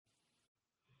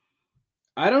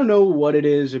I don't know what it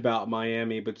is about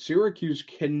Miami, but Syracuse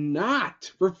can't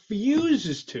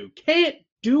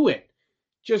do it.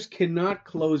 Just cannot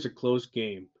close a close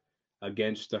game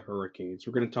against the Hurricanes.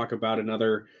 We're going to talk about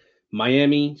another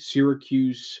Miami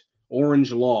Syracuse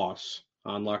Orange loss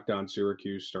on Locked On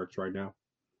Syracuse. Starts right now.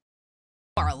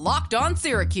 Are Locked On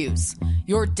Syracuse,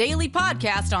 your daily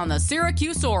podcast on the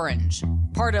Syracuse Orange,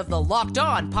 part of the Locked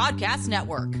On Podcast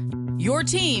Network. Your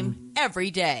team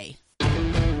every day.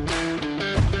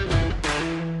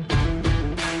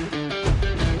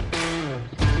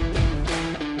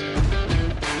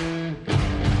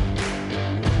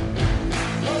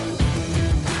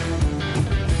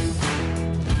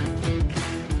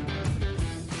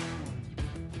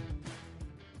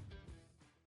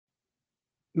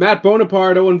 Matt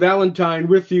Bonaparte, Owen Valentine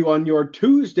with you on your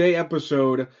Tuesday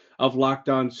episode of Locked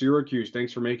On Syracuse.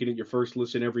 Thanks for making it your first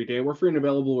listen every day. We're free and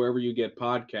available wherever you get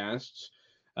podcasts.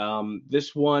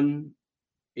 This one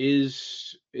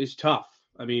is tough.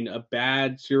 I mean, a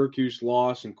bad Syracuse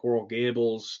loss in Coral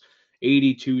Gables,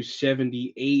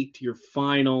 82-78, your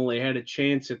final. They had a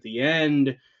chance at the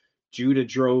end. Judah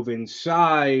drove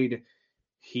inside.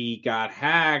 He got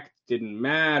hacked. Didn't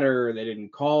matter. They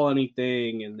didn't call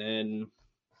anything. And then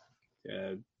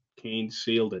Kane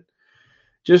sealed it.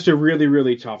 Just a really,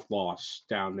 really tough loss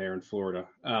down there in Florida.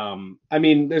 I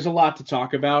mean, there's a lot to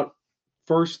talk about.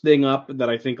 First thing up that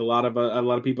I think a lot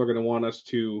of people are going to want us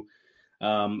to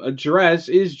address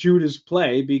is Judah's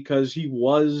play, because he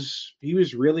was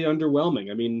really underwhelming.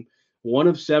 I mean, 1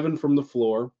 of 7 from the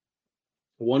floor,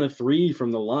 1 of 3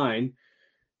 from the line,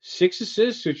 6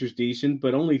 assists, which was decent,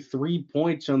 but only 3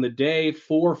 points on the day,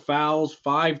 4 fouls,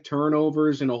 5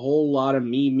 turnovers, and a whole lot of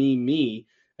me,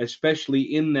 especially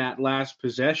in that last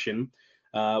possession,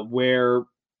 where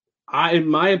in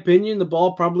my opinion, the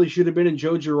ball probably should have been in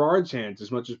Joe Girard's hands, as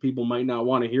much as people might not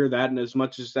want to hear that, and as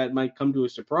much as that might come to a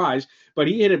surprise. But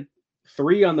he hit a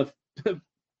 3 on the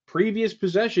previous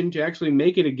possession to actually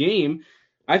make it a game.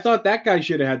 I thought that guy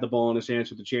should have had the ball in his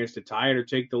hands with a chance to tie it or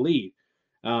take the lead.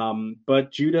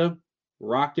 But Judah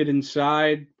rocked it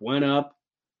inside, went up,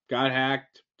 got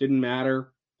hacked, didn't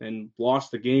matter, and lost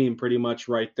the game pretty much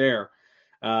right there.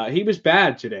 He was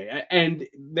bad today. And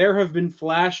there have been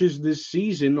flashes this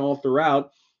season all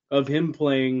throughout of him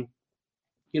playing,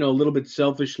 a little bit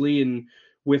selfishly and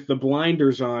with the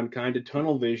blinders on, kind of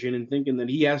tunnel vision, and thinking that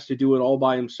he has to do it all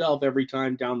by himself every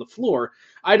time down the floor.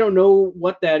 I don't know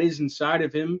what that is inside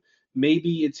of him.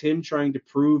 Maybe it's him trying to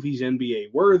prove he's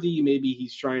NBA worthy. Maybe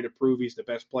he's trying to prove he's the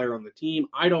best player on the team.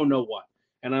 I don't know what,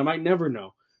 and I might never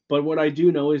know. But what I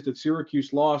do know is that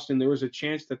Syracuse lost, and there was a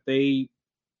chance that they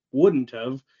wouldn't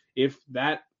have if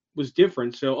that was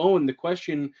different. So, Owen, the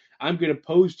question I'm going to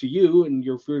pose to you, and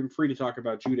you're free to talk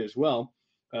about Judah as well,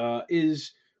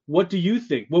 is what do you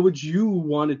think? What would you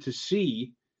wanted to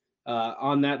see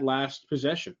on that last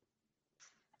possession?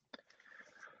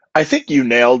 I think you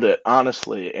nailed it,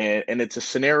 honestly, and it's a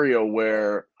scenario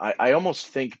where I almost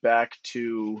think back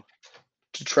to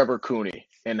Trevor Cooney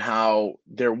and how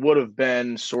there would have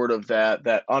been sort of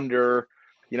that under,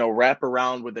 wrap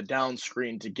around with a down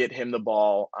screen to get him the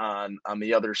ball on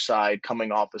the other side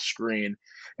coming off a screen.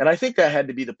 And I think that had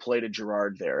to be the play to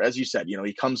Girard there. As you said,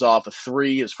 he comes off a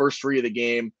 3, his first 3 of the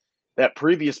game, that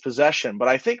previous possession. But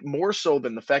I think more so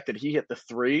than the fact that he hit the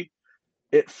 3,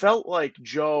 it felt like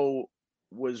Joe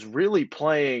was really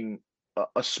playing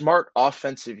a smart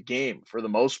offensive game for the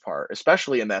most part,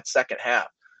 especially in that second half.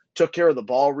 Took care of the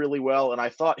ball really well, and I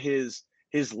thought his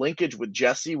linkage with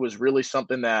Jesse was really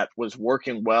something that was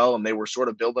working well, and they were sort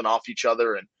of building off each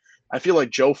other. And I feel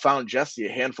like Joe found Jesse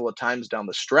a handful of times down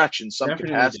the stretch in some Definitely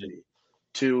capacity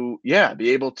to be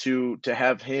able to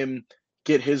have him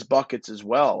get his buckets as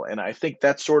well. And I think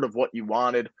that's sort of what you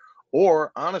wanted.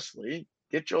 Or honestly,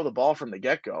 get Joe the ball from the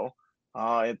get-go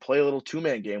and play a little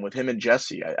two-man game with him and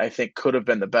Jesse. I think could have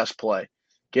been the best play.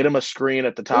 Get him a screen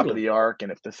at the top of the arc,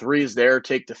 and if the 3 is there,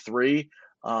 take the 3.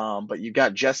 But you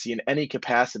got Jesse in any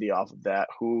capacity off of that,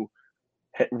 who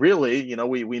really,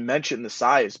 we mentioned the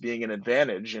size being an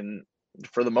advantage, and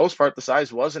for the most part, the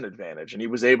size was an advantage, and he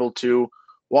was able to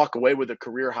walk away with a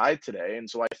career high today. And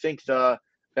so I think that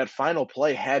final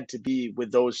play had to be with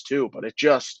those two, but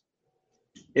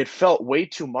it felt way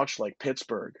too much like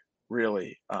Pittsburgh,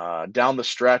 really, down the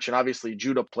stretch. And obviously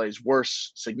Judah plays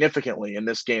worse significantly in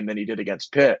this game than he did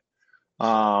against Pitt.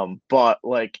 But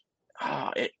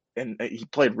he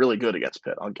played really good against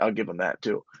Pitt. I'll give him that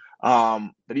too.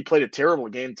 But he played a terrible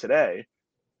game today,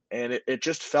 and it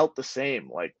just felt the same.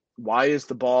 Like, why is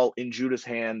the ball in Judah's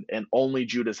hand and only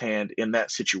Judah's hand in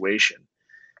that situation?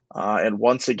 And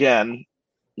once again,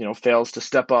 fails to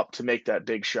step up to make that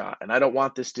big shot. And I don't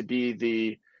want this to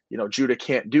be Judah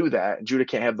can't do that and Judah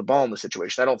can't have the ball in the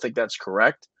situation. I don't think that's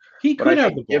correct. He But I could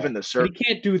have think the ball, but he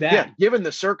can't do that. given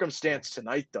the circumstance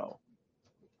tonight, though,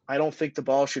 I don't think the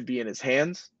ball should be in his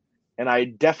hands. And I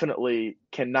definitely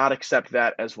cannot accept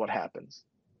that as what happens,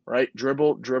 right?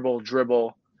 Dribble, dribble,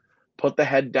 dribble, put the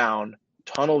head down,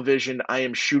 tunnel vision. I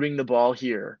am shooting the ball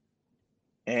here.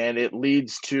 And it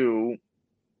leads to,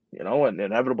 an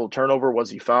inevitable turnover.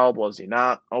 Was he fouled? Was he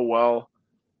not? Oh, well.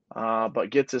 But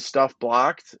gets his stuff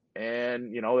blocked.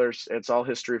 And, it's all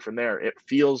history from there. It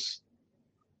feels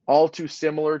all too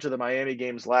similar to the Miami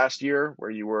games last year where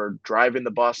you were driving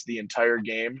the bus the entire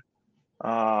game.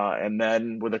 And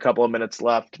then with a couple of minutes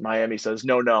left, Miami says,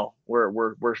 no,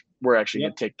 we're actually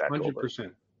going to take back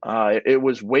 100%. over. It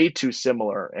was way too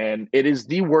similar, and it is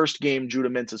the worst game Judah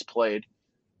Mintz has played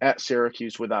at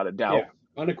Syracuse without a doubt.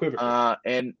 Yeah, unequivocally.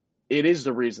 And it is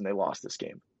the reason they lost this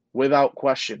game. Without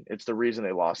question, it's the reason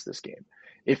they lost this game.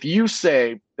 If you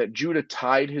say that Judah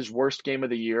tied his worst game of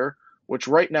the year, which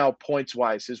right now,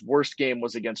 points-wise, his worst game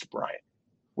was against Bryant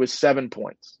with 7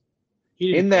 points.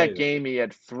 In that game, he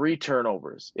had 3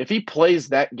 turnovers. If he plays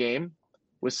that game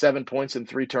with 7 points and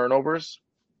 3 turnovers,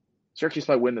 Syracuse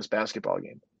might win this basketball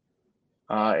game.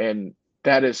 And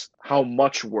that is how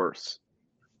much worse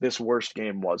this worst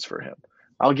game was for him.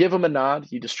 I'll give him a nod.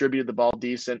 He distributed the ball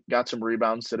decent, got some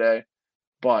rebounds today.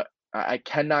 But I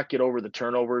cannot get over the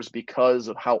turnovers because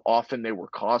of how often they were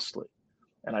costly.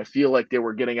 And I feel like they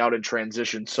were getting out in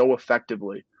transition so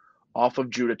effectively off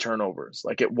of Judah turnovers.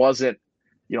 Like it wasn't,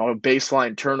 a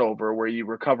baseline turnover where you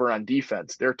recover on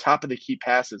defense. They're top of the key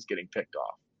passes getting picked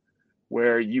off,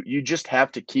 where you just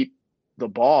have to keep the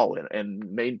ball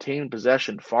and maintain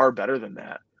possession far better than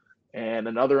that. And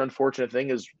another unfortunate thing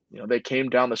is, they came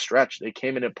down the stretch. They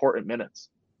came in important minutes.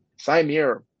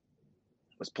 Symir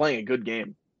was playing a good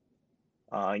game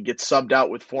and gets subbed out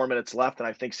with 4 minutes left, and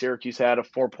I think Syracuse had a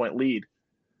 4-point lead.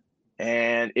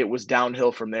 And it was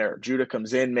downhill from there. Judah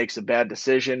comes in, makes a bad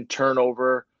decision,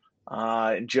 turnover,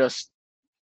 and just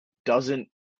doesn't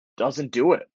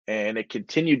do it. And it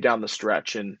continued down the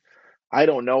stretch. And I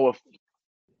don't know if,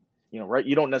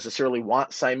 you don't necessarily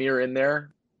want Symir in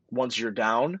there once you're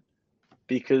down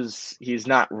because he's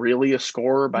not really a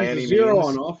scorer by any means. He's a zero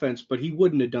on offense, but he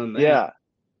wouldn't have done that. Yeah.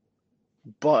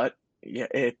 But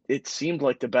it seemed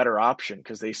like the better option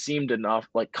because they seemed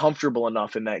comfortable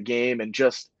enough in that game and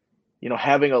just,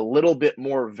 having a little bit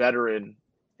more veteran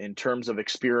in terms of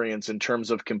experience, in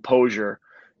terms of composure,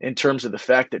 in terms of the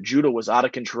fact that Judah was out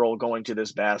of control going to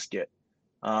this basket,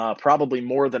 probably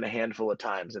more than a handful of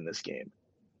times in this game.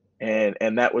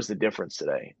 And that was the difference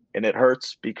today. And it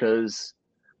hurts because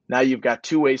now you've got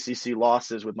 2 ACC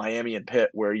losses with Miami and Pitt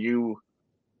where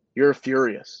you're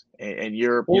furious and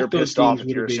you're pissed off if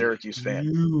you're a Syracuse fan.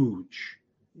 Huge.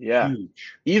 Yeah.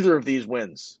 Huge. Either of these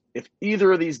wins, if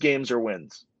either of these games are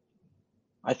wins,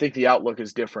 I think the outlook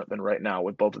is different than right now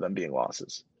with both of them being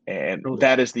losses. And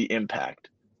that is the impact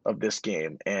of this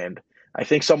game. And I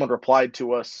think someone replied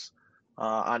to us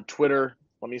on Twitter.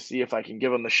 Let me see if I can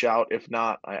give them the shout. If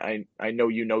not, I know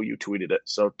you tweeted it.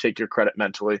 So take your credit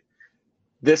mentally.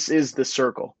 This is the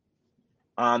circle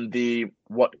on the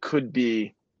what could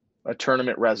be a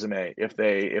tournament resume if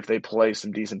they play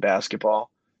some decent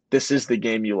basketball. This is the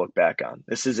game you look back on.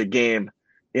 This is a game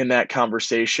in that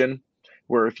conversation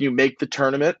where if you make the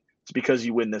tournament, it's because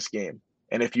you win this game.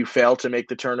 And if you fail to make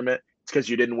the tournament, it's because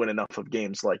you didn't win enough of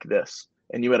games like this.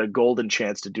 And you had a golden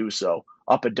chance to do so,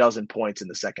 up 12 points in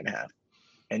the second half.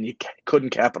 And you couldn't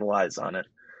capitalize on it.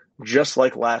 Just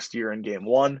like last year in Game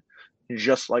 1,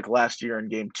 just like last year in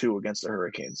Game 2 against the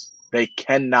Hurricanes. They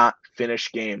cannot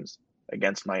finish games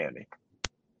against Miami.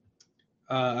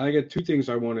 I got 2 things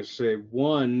I want to say.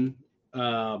 One,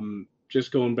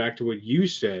 just going back to what you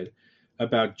said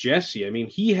about Jesse. I mean,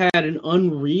 he had an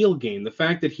unreal game. The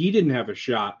fact that he didn't have a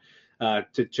shot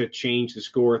to change the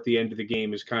score at the end of the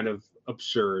game is kind of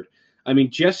absurd. I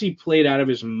mean, Jesse played out of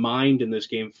his mind in this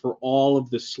game for all of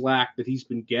the slack that he's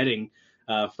been getting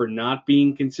for not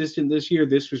being consistent this year.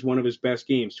 This was one of his best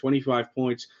games, 25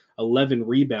 points, 11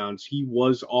 rebounds. He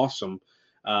was awesome.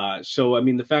 So, I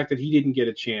mean, the fact that he didn't get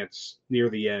a chance near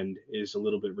the end is a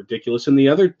little bit ridiculous. And the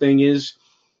other thing is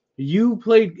you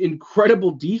played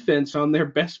incredible defense on their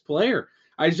best player.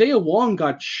 Isaiah Wong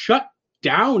got shut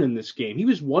down in this game. He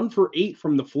was 1 for 8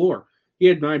 from the floor. He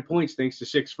had 9 points thanks to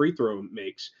 6 free throw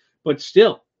makes. But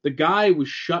still, the guy was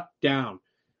shut down.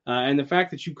 And the fact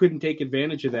that you couldn't take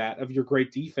advantage of that, of your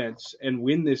great defense, and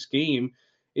win this game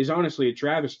is honestly a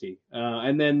travesty.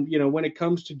 And then, when it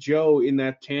comes to Joe in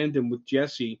that tandem with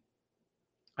Jesse,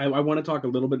 I want to talk a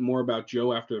little bit more about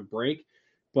Joe after the break.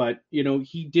 But,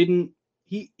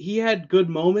 he had good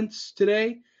moments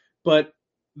today, but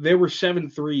there were 7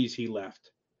 threes he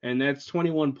left, and that's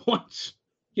 21 points.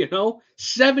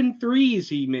 7 threes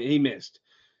he missed.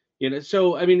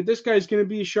 So I mean, this guy's going to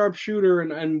be a sharpshooter,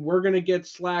 and we're going to get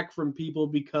slack from people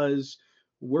because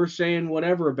we're saying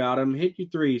whatever about him. Hit your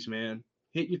threes, man.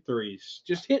 Hit your threes.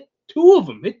 Just hit 2 of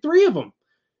them. Hit 3 of them.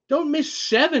 Don't miss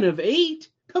 7 of 8.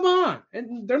 Come on.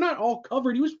 And they're not all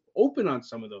covered. He was open on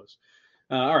some of those.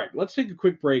 All right, let's take a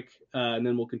quick break, and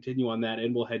then we'll continue on that,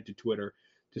 and we'll head to Twitter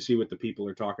to see what the people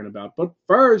are talking about. But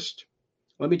first,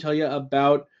 let me tell you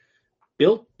about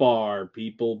Built Bar,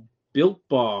 people. Built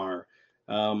Bar.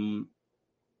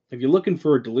 If you're looking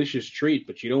for a delicious treat,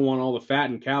 but you don't want all the fat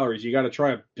and calories, you got to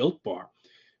try a Built Bar.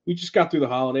 We just got through the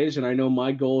holidays, and I know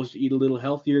my goal is to eat a little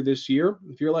healthier this year.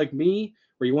 If you're like me,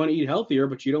 or you want to eat healthier,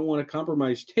 but you don't want to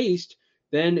compromise taste,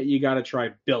 then you got to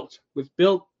try Built. With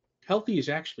Built, healthy is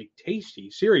actually tasty.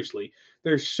 Seriously,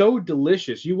 they're so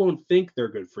delicious, you won't think they're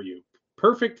good for you.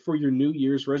 Perfect for your New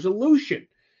Year's resolution.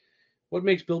 What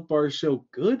makes Built Bars so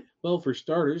good? Well, for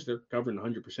starters, they're covered in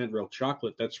 100% real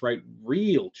chocolate. That's right,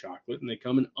 real chocolate. And they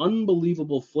come in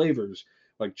unbelievable flavors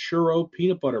like churro,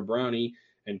 peanut butter brownie,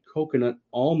 and coconut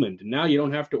almond. And now you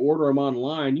don't have to order them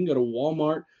online. You can go to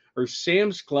Walmart or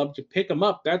Sam's Club to pick them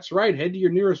up. That's right. Head to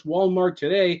your nearest Walmart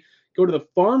today. Go to the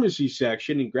pharmacy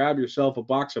section and grab yourself a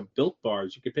box of Built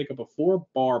Bars. You can pick up a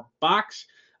 4-bar box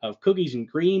of cookies and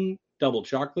cream, double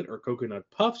chocolate, or coconut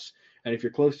puffs. And if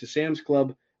you're close to Sam's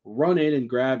Club, run in and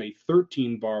grab a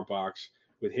 13-bar box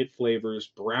with hit flavors,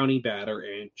 brownie batter,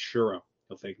 and churro.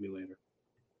 He'll thank me later.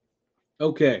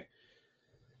 Okay.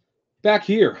 Back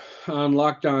here on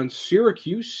Locked On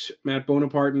Syracuse, Matt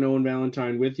Bonaparte and Owen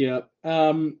Valentine with you.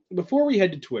 Before we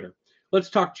head to Twitter, let's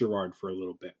talk Girard for a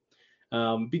little bit.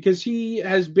 Because he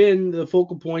has been the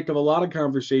focal point of a lot of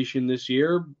conversation this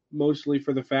year, mostly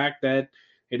for the fact that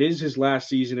it is his last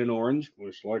season in Orange,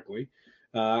 most likely.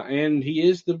 And he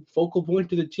is the focal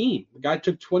point of the team. The guy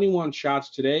took 21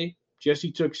 shots today.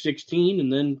 Jesse took 16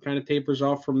 and then kind of tapers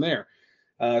off from there.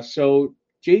 So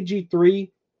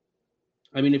JG3,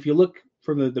 I mean, if you look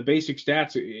from the basic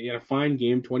stats, he had a fine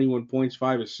game, 21 points,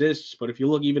 5 assists. But if you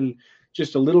look even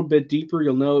just a little bit deeper,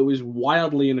 you'll know it was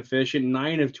wildly inefficient,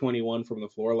 9 of 21 from the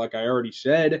floor. Like I already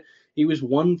said, he was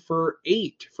 1 for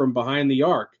 8 from behind the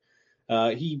arc.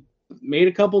 He made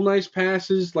a couple nice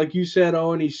passes, like you said,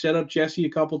 Owen. He set up Jesse a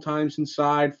couple times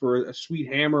inside for a sweet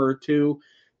hammer or two.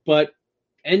 But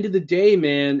end of the day,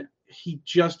 man, he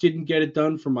just didn't get it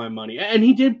done for my money. And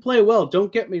he did play well.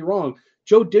 Don't get me wrong.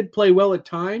 Joe did play well at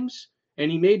times, and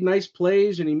he made nice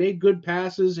plays, and he made good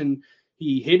passes, and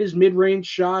he hit his mid-range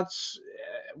shots,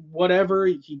 whatever.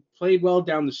 He played well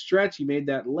down the stretch. He made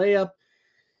that layup.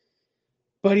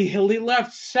 But he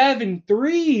left 7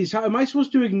 threes. How am I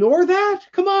supposed to ignore that?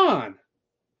 Come on.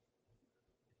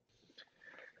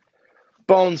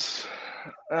 Bones,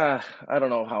 I don't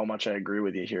know how much I agree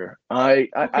with you here.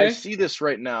 I see this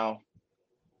right now,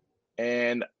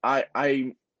 and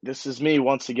this is me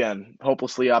once again,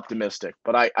 hopelessly optimistic,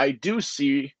 but I do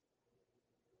see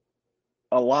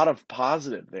a lot of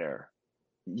positive there.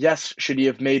 Yes, should he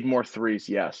have made more threes?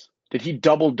 Yes. Did he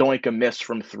double doink a miss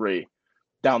from 3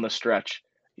 down the stretch?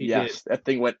 Yes. That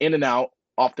thing went in and out,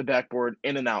 off the backboard,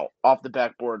 in and out, off the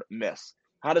backboard, miss.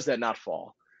 How does that not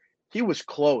fall? He was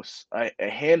close a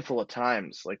handful of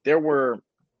times. Like, there were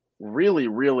really,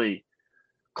 really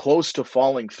close to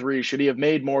falling 3. Should he have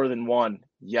made more than 1?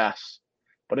 Yes.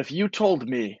 But if you told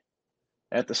me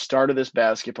at the start of this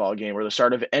basketball game, or the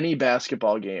start of any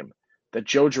basketball game, that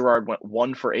Joe Girard went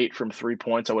 1 for 8 from 3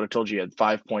 points, I would have told you he had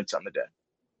 5 points on the day.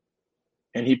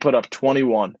 And he put up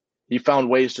 21. He found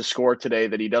ways to score today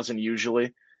that he doesn't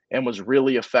usually, and was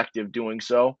really effective doing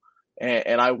so.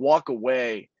 And I walk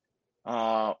away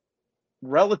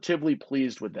relatively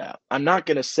pleased with that. I'm not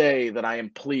going to say that I am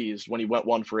pleased when he went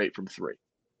 1 for 8 from 3,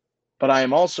 but I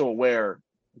am also aware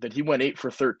that he went 8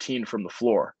 for 13 from the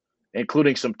floor,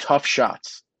 including some tough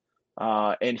shots.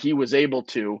 And he was able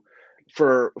to,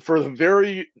 for the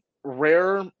very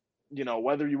rare,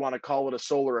 whether you want to call it a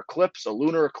solar eclipse, a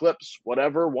lunar eclipse,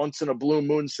 whatever, once in a blue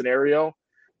moon scenario,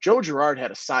 Joe Girard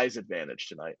had a size advantage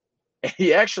tonight. And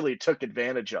he actually took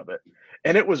advantage of it.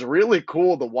 And it was really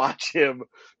cool to watch him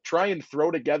try and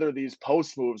throw together these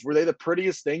post moves. Were they the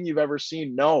prettiest thing you've ever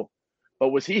seen? No. But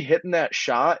was he hitting that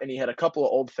shot? And he had a couple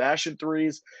of old-fashioned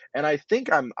threes. And I think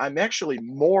I'm actually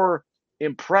more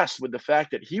impressed with the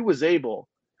fact that he was able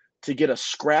to get a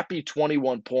scrappy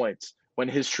 21 points when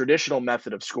his traditional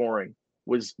method of scoring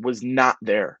was not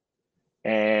there.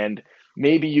 And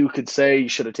maybe you could say he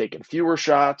should have taken fewer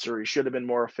shots, or he should have been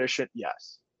more efficient.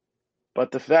 Yes.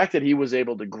 But the fact that he was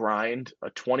able to grind a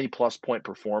 20-plus point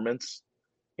performance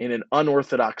in an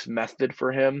unorthodox method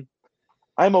for him,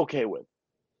 I'm okay with.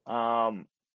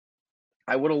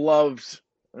 I would have loved,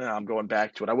 I'm going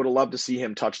back to it, I would have loved to see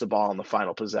him touch the ball in the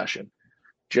final possession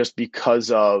just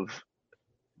because of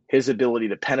his ability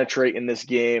to penetrate in this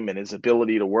game and his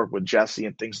ability to work with Jesse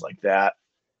and things like that.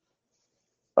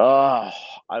 Oh,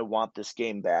 I want this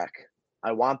game back.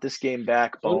 I want this game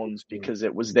back, Bones, because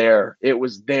it was there. It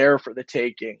was there for the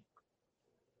taking.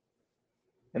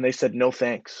 And they said, no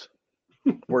thanks.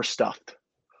 We're stuffed.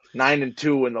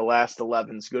 9-2 in the last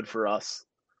 11 is good for us.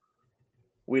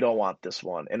 We don't want this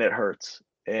one, and it hurts.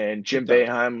 And Jim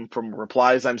Boeheim, from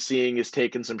replies I'm seeing, is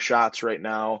taking some shots right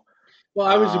now. Well,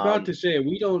 I was about to say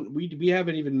we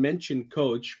haven't even mentioned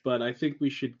Coach, but I think we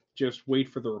should just wait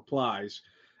for the replies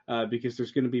because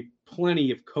there's going to be plenty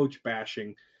of Coach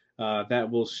bashing that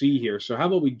we'll see here. So how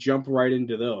about we jump right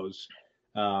into those?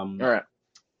 All right.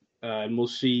 And we'll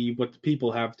see what the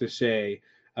people have to say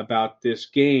about this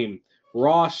game.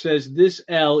 Ross says this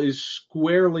L is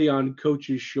squarely on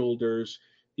Coach's shoulders.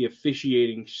 The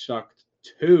officiating sucked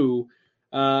too.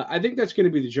 I think that's going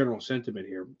to be the general sentiment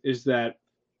here, is that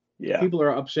people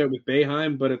are upset with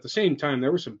Boeheim, but at the same time,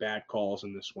 there were some bad calls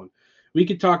in this one. We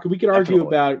could argue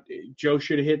about Joe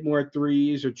should have hit more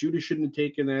threes or Judah shouldn't have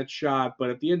taken that shot, but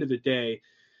at the end of the day,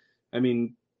 I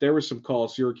mean, there were some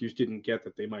calls Syracuse didn't get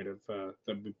that they might have,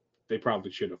 they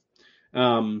probably should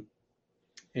have.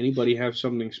 Anybody have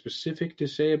something specific to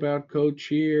say about Coach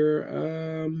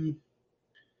here?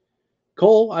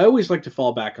 Cole, I always like to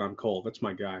fall back on Cole. That's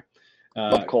my guy.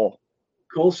 Love Cole.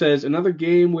 Cole says, another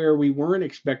game where we weren't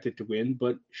expected to win,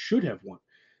 but should have won.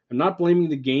 I'm not blaming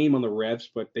the game on the refs,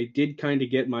 but they did kind of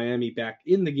get Miami back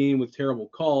in the game with terrible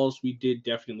calls. We did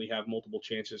definitely have multiple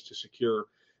chances to secure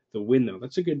the win, though.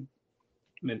 That's a good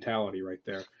mentality right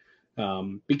there.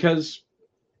 Because,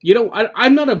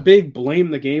 I'm not a big blame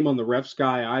the game on the refs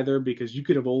guy either, because you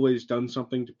could have always done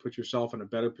something to put yourself in a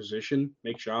better position,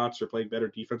 make shots or play better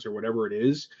defense or whatever it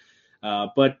is.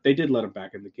 But they did let him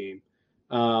back in the game.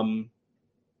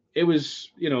 It was,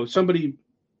 somebody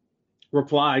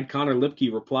replied, Connor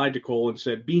Lipke replied to Cole and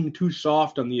said, being too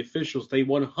soft on the officials, they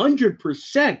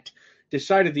 100%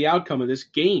 decided the outcome of this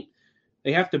game.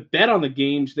 They have to bet on the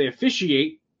games they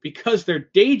officiate because their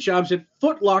day jobs at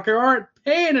Foot Locker aren't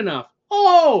paying enough.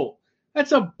 Oh,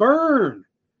 that's a burn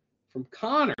from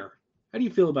Connor. How do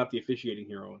you feel about the officiating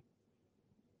here, Owen?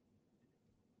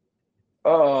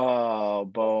 Oh,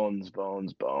 bones.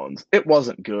 It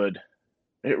wasn't good.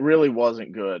 It really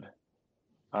wasn't good.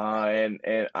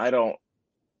 And I don't,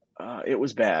 it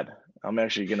was bad. I'm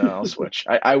actually I'll switch.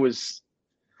 I was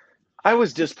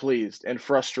displeased and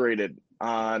frustrated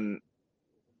on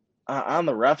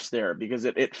the refs there because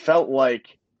it felt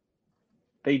like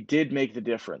they did make the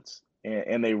difference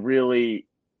and they really,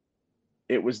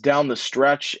 it was down the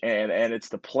stretch and it's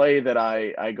the play that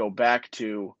I go back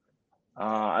to.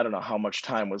 I don't know how much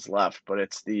time was left, but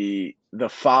it's the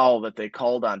foul that they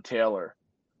called on Taylor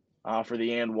for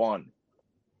the and one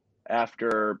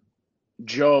after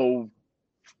Joe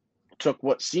took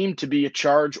what seemed to be a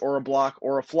charge or a block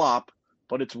or a flop,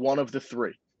 but it's one of the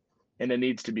three, and it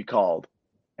needs to be called.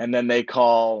 And then they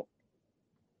call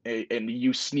and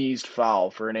you sneezed foul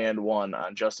for an and one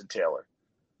on Justin Taylor.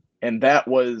 And that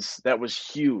was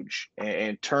huge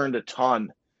and turned a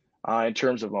ton in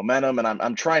terms of momentum. And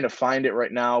I'm trying to find it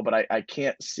right now, but I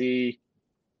can't see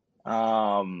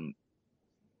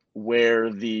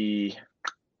where the –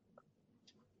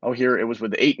 here it was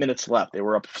with 8 minutes left. They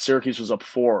were up – Syracuse was up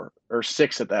 4 or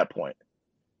 6 at that point.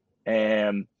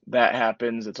 And that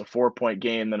happens. It's a 4-point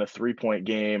game, then a 3-point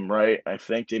game, right? I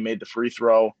think they made the free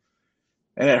throw,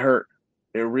 and it hurt.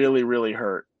 It really, really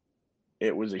hurt.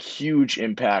 It was a huge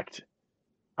impact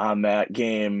on that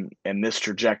game and this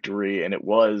trajectory, and it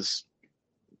was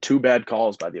 2 bad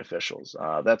calls by the officials.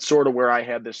 That's sort of where I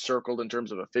had this circled in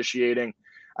terms of officiating.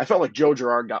 I felt like Joe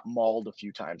Girard got mauled a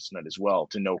few times tonight as well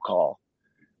to no call,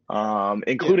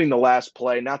 including the last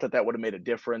play. Not that would have made a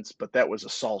difference, but that was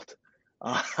assault.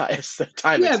 As the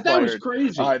time expired, that was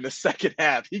crazy. In the second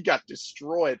half, he got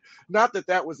destroyed. Not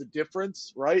that was a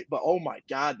difference, right? But oh my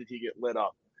God, did he get lit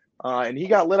up? And he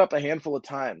got lit up a handful of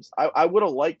times. I would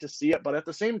have liked to see it, but at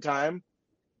the same time,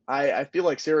 I feel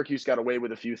like Syracuse got away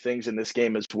with a few things in this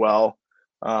game as well.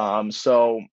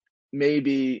 So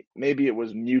maybe it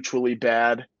was mutually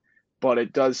bad, but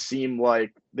it does seem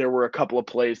like there were a couple of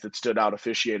plays that stood out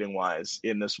officiating wise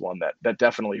in this one that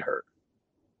definitely hurt.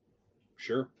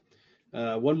 Sure.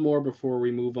 One more before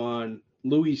we move on.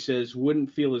 Louis says,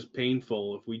 wouldn't feel as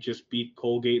painful if we just beat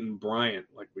Colgate and Bryant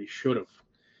like we should have.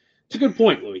 It's a good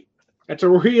point, Louis. That's a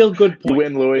real good point. You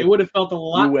win, Louis. It would have felt a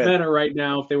lot better right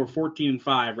now if they were 14-5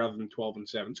 rather than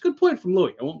 12-7. It's a good point from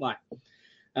Louis. I won't lie.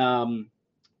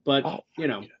 But Oh, it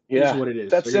is yeah, what it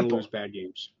is. that's They're going to lose simple. bad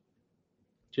games.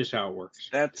 Just how it works.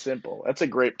 That's simple. That's a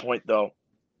great point, though.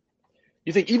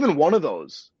 You think even one of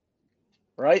those,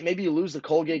 right? Maybe you lose the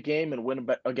Colgate game and win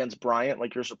against Bryant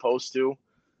like you're supposed to,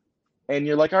 and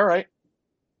you're like, all right,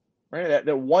 right?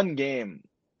 That one game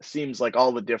seems like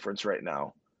all the difference right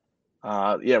now.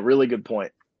 Yeah, really good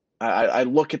point. I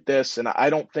look at this and I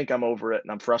don't think I'm over it,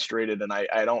 and I'm frustrated, and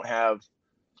I don't have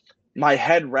my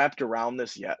head wrapped around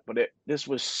this yet. But this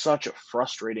was such a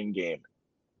frustrating game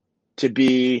to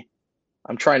be.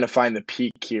 I'm trying to find the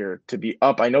peak here to be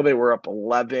up. I know they were up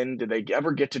 11. Did they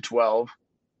ever get to 12?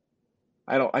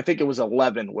 I think it was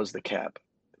 11 was the cap.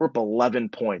 We're up 11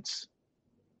 points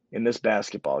in this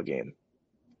basketball game.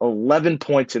 11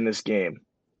 points in this game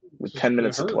with 10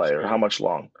 minutes to play, or how much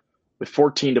long? With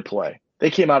 14 to play. They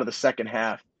came out of the second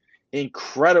half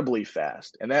incredibly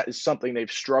fast, and that is something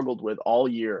they've struggled with all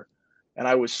year. And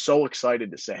I was so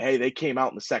excited to say, hey, they came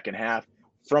out in the second half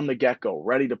from the get-go,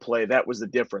 ready to play. That was the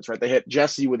difference, right? They hit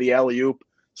Jesse with the alley-oop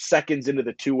seconds into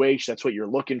the 2H. That's what you're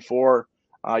looking for.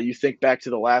 You think back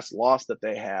to the last loss that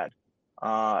they had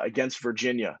against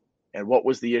Virginia, and what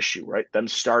was the issue, right? Them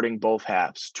starting both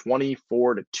halves,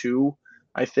 24-2,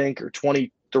 I think, or 23-2,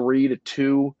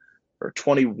 or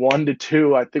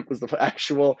 21-2, I think was the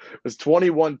actual. It was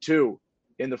 21-2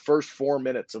 in the first 4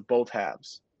 minutes of both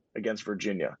halves against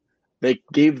Virginia. They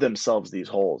gave themselves these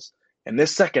holes. And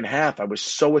this second half, I was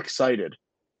so excited,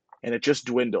 and it just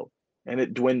dwindled, and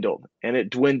it dwindled, and it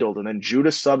dwindled. And then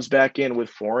Judah subs back in with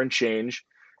 4 and change,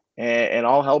 and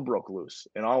all hell broke loose.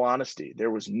 In all honesty, there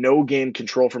was no game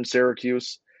control from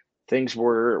Syracuse. Things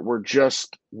were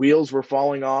just, wheels were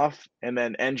falling off, and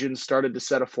then engines started to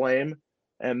set aflame,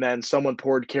 and then someone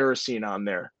poured kerosene on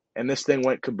there, and this thing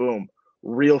went kaboom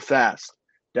real fast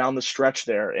down the stretch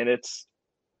there. And it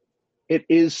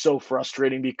is so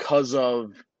frustrating because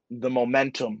of the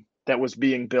momentum that was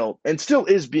being built and still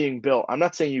is being built. I'm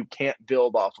not saying you can't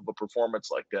build off of a performance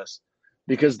like this,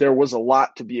 because there was a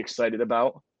lot to be excited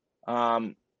about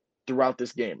throughout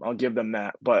this game. I'll give them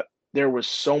that. But there was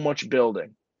so much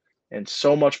building and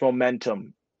so much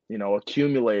momentum,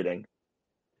 accumulating.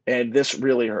 And this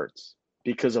really hurts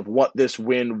because of what this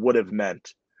win would have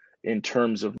meant in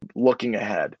terms of looking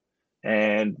ahead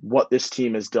and what this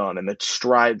team has done and the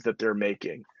strides that they're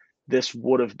making. This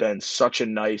would have been such a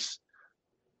nice,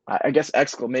 I guess,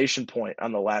 exclamation point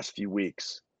on the last few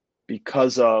weeks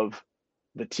because of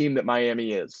the team that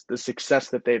Miami is, the success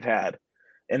that they've had.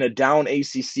 In a down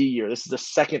ACC year, this is the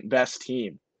second best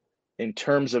team in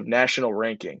terms of national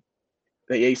ranking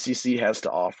the ACC has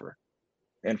to offer.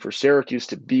 And for Syracuse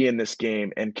to be in this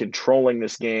game and controlling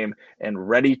this game and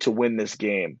ready to win this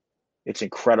game, it's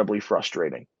incredibly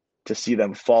frustrating to see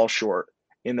them fall short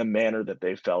in the manner that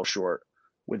they fell short,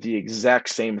 with the exact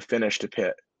same finish to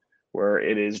Pitt, where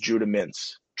it is Judah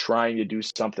Mintz trying to do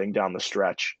something down the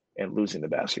stretch and losing the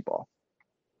basketball.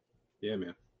 Yeah,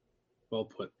 man. Well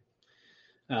put.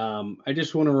 I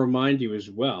just want to remind you as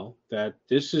well that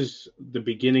this is the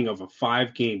beginning of a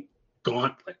 5-game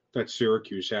gauntlet that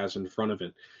Syracuse has in front of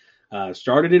it.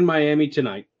 Started in Miami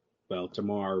tonight. Well,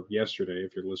 yesterday,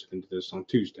 if you're listening to this on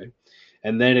Tuesday.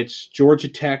 And then it's Georgia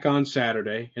Tech on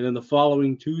Saturday. And then the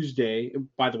following Tuesday,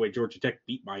 by the way, Georgia Tech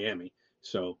beat Miami.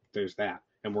 So there's that.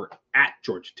 And we're at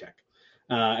Georgia Tech.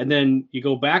 And then you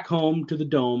go back home to the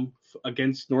Dome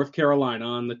against North Carolina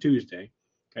on the Tuesday.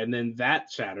 And then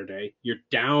that Saturday, you're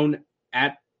down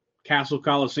at Castle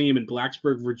Coliseum in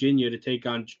Blacksburg, Virginia to take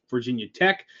on Virginia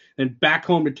Tech, and back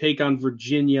home to take on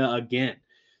Virginia again.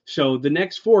 So the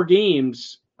next 4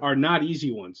 games are not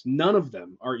easy ones. None of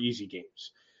them are easy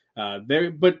games.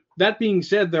 But that being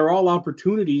said, they're all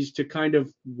opportunities to kind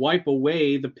of wipe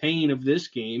away the pain of this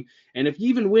game. And if you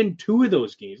even win 2 of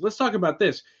those games, let's talk about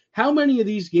this. How many of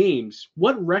these games,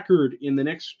 what record in the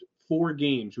next 4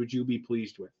 games would you be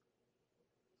pleased with?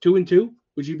 2-2?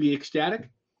 Would you be ecstatic?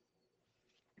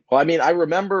 Well, I mean, I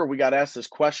remember we got asked this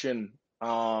question,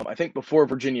 I think before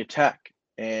Virginia Tech,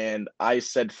 and I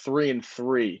said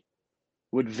 3-3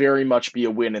 would very much be a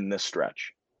win in this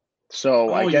stretch.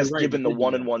 So I guess right, given the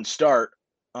 1-1 start,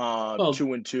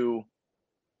 2-2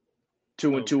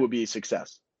 Okay. would be a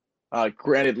success.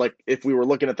 Granted, like if we were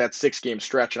looking at that 6-game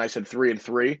stretch and I said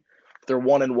 3-3, if they're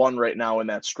 1-1 right now in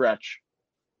that stretch,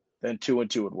 then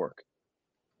 2-2 would work.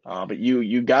 But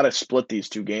you got to split these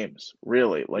 2 games,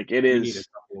 really. Like it You need a is,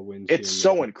 couple of wins it's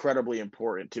so incredibly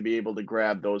important to be able to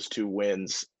grab those 2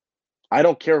 wins. I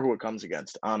don't care who it comes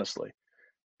against, honestly.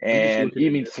 And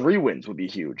even 3 wins would be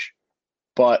huge.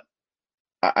 But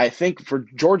I think for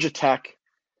Georgia Tech,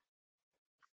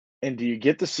 and do you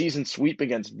get the season sweep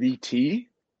against VT?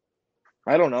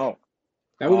 I don't know.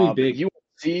 That would be big.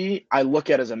 UNC, I look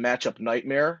at as a matchup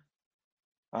nightmare.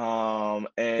 That's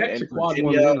And a quad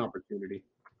Virginia, 1 win opportunity.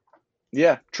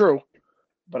 yeah, true.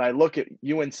 But I look at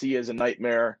UNC as a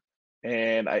nightmare,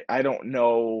 and I don't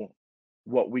know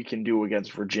what we can do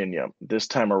against Virginia this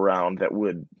time around that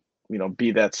would,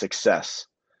 be that success.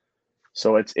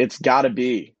 So it's got to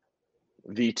be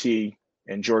VT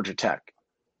and Georgia Tech.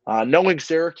 Knowing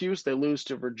Syracuse, they lose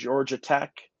to Georgia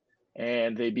Tech,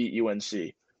 and they beat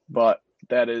UNC. But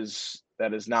that is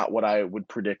not what I would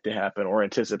predict to happen or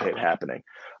anticipate happening.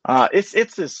 It's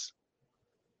this.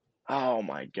 Oh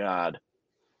my God,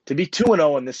 to be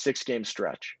 2-0 in this 6-game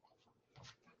stretch.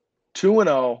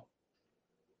 2-0.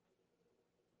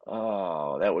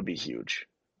 Oh, that would be huge.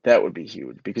 That would be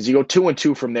huge because you go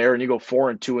 2-2 from there, and you go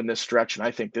 4-2 in this stretch, and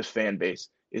I think this fan base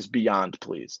is beyond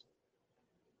pleased.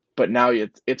 But now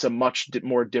it's a much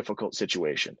more difficult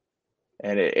situation,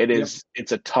 and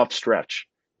it's a tough stretch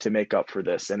to make up for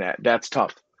this, and that's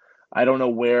tough. I don't know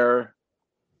where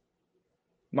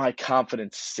my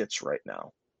confidence sits right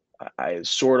now. I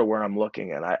sort of where I'm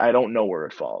looking, and I don't know where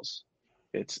it falls.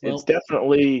 It's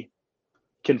definitely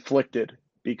conflicted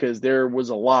because there was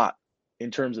a lot in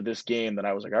terms of this game that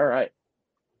I was like, all right,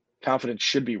 confidence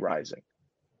should be rising.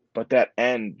 But that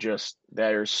end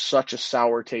there's such a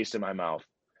sour taste in my mouth,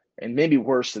 and maybe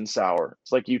worse than sour.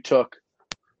 It's like you took,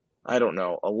 I don't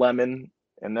know, a lemon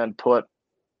and then put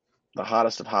the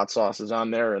hottest of hot sauces on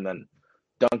there and then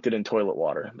dunked it in toilet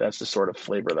water. That's the sort of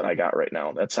flavor that I got right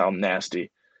now. That's how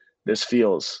nasty this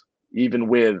feels, even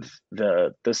with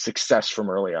the success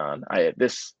from early on.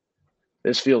 This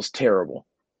feels terrible,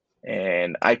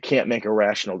 and I can't make a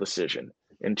rational decision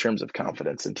in terms of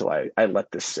confidence until I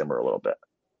let this simmer a little bit.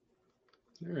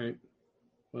 All right.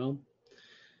 Well,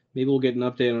 maybe we'll get an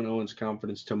update on Owen's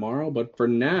confidence tomorrow. But for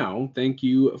now, thank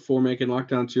you for making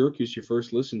Locked On Syracuse your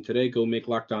first listen today. Go make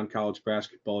Locked On College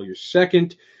Basketball your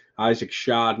second. Isaac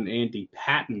Schad and Andy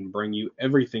Patton bring you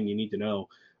everything you need to know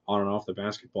on and off the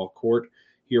basketball court.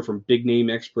 Hear from big-name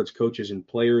experts, coaches, and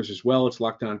players as well. It's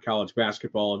Locked On College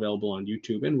Basketball, available on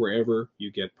YouTube and wherever you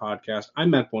get podcasts.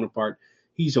 I'm Matt Bonaparte.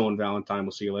 He's Owen Valentine.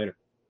 We'll see you later.